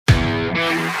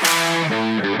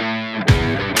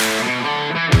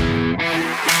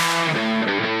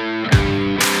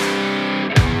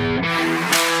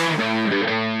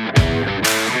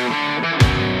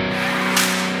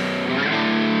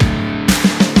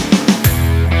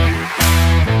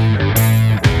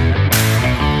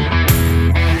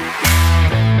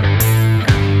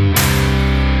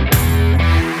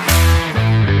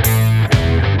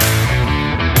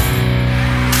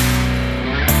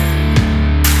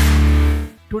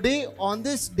today on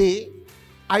this day,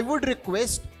 I would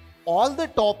request all the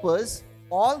toppers,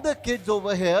 all the kids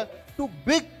over here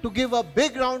to give a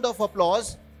big round of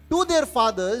applause to their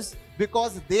fathers,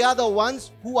 because they are the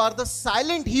ones who are the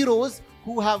silent heroes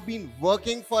who have been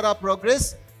working for our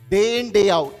progress day in, day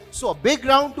out. So a big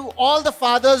round to all the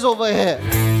fathers over here.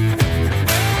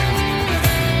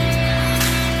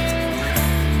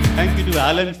 Thank you to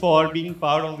Alan for being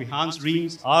part of Vihan's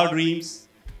dreams, our dreams,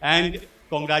 and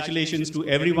congratulations to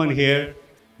everyone here.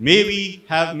 May we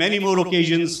have many more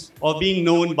occasions of being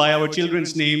known by our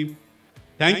children's name.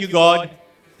 Thank you, God.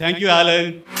 Thank you,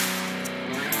 Alan.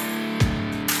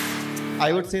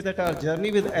 I would say that our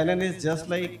journey with Alan is just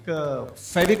like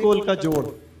Fevicol ka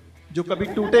jod, jo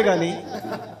kabhi tootega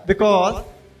nahi, because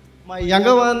my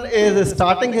younger one is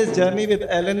starting his journey with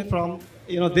Alan from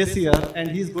this year, and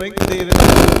he's going to stay with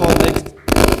us for next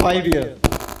 5 years.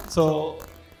 So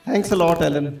thanks a lot,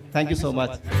 Alan. Thank you so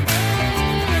much.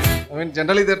 I mean,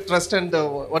 generally their trust and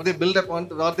what they build upon,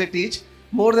 what they teach.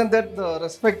 More than that, the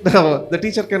respect the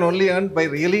teacher can only earn by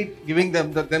really giving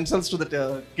themselves to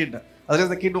the kid. Otherwise,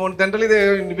 the kid won't.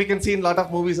 Generally, we can see in a lot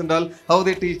of movies and all how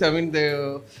they teach. I mean,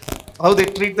 how they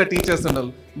treat the teachers and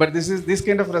all. But this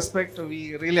kind of respect,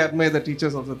 we really admire the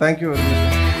teachers also. Thank you very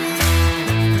much.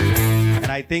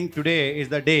 And I think today is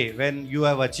the day when you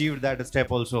have achieved that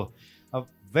step also. A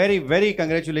very, very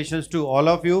congratulations to all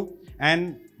of you.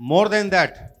 And more than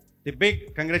that, the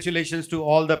big congratulations to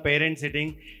all the parents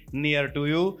sitting near to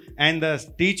you and the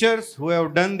teachers who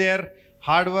have done their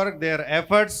hard work, their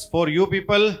efforts for you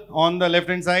people on the left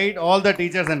hand side, all the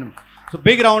teachers. And so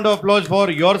big round of applause for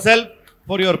yourself,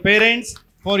 for your parents,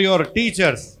 for your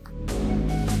teachers.